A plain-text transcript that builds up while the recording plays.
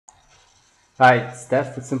Hi, it's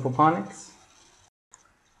Steph with Aquaponics.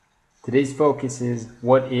 Today's focus is,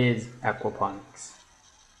 what is aquaponics?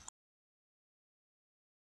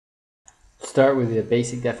 Start with a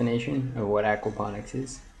basic definition of what aquaponics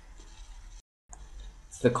is.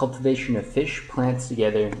 It's the cultivation of fish, plants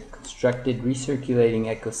together in a constructed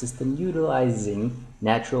recirculating ecosystem utilizing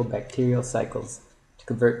natural bacterial cycles to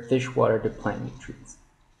convert fish water to plant nutrients.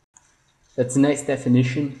 That's a nice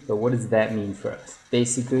definition, but what does that mean for us?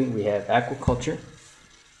 Basically, we have aquaculture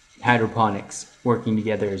and hydroponics working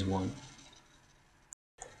together as one.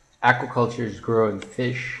 Aquaculture is growing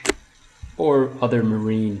fish or other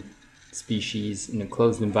marine species in a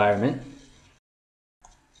closed environment.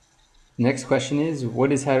 Next question is,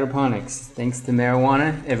 what is hydroponics? Thanks to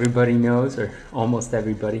marijuana, everybody knows, or almost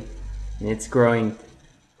everybody, and it's growing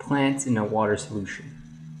plants in a water solution.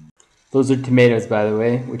 Those are tomatoes, by the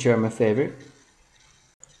way, which are my favorite.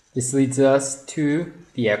 This leads us to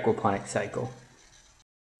the aquaponic cycle.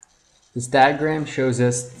 This diagram shows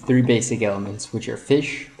us three basic elements, which are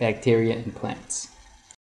fish, bacteria, and plants.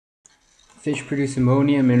 Fish produce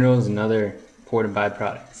ammonia, minerals, and other important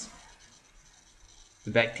byproducts.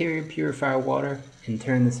 The bacteria purify water and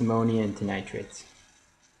turn this ammonia into nitrates.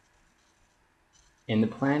 And the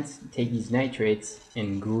plants take these nitrates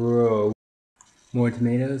and grow more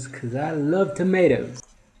tomatoes, because I love tomatoes.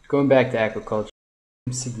 Going back to aquaculture,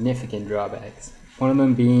 significant drawbacks. One of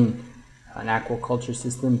them being an aquaculture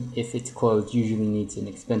system, if it's closed, usually needs an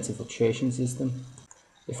expensive filtration system.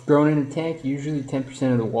 If grown in a tank, usually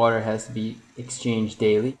 10% of the water has to be exchanged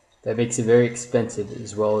daily. That makes it very expensive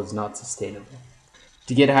as well as not sustainable.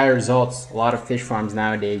 To get higher results, a lot of fish farms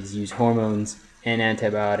nowadays use hormones and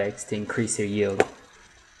antibiotics to increase their yield.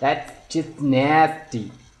 That's just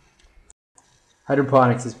nasty.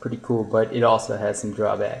 Hydroponics is pretty cool, but it also has some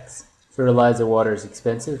drawbacks. Fertilizer water is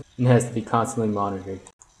expensive and has to be constantly monitored.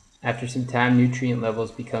 After some time, nutrient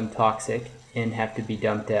levels become toxic and have to be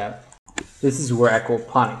dumped out. This is where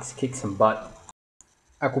aquaponics kicks some butt.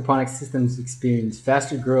 Aquaponics systems experience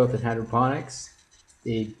faster growth than hydroponics.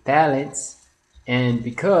 They balance, and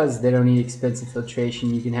because they don't need expensive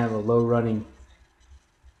filtration, you can have a low running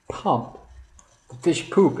pump. The fish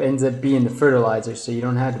poop ends up being the fertilizer, so you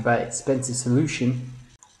don't have to buy expensive solution.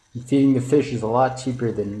 And feeding the fish is a lot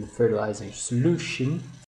cheaper than the fertilizer solution.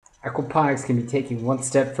 Aquaponics can be taken one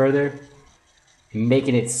step further and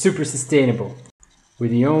making it super sustainable, where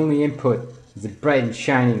the only input is the bright and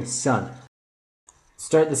shining sun.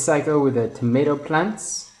 Start the cycle with the tomato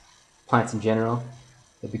plants in general,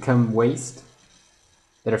 that become waste,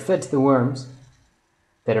 that are fed to the worms,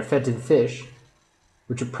 that are fed to the fish,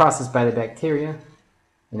 which are processed by the bacteria,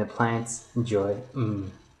 and the plants enjoy.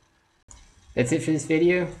 That's it for this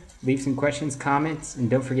video. Leave some questions, comments, and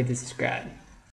don't forget to subscribe.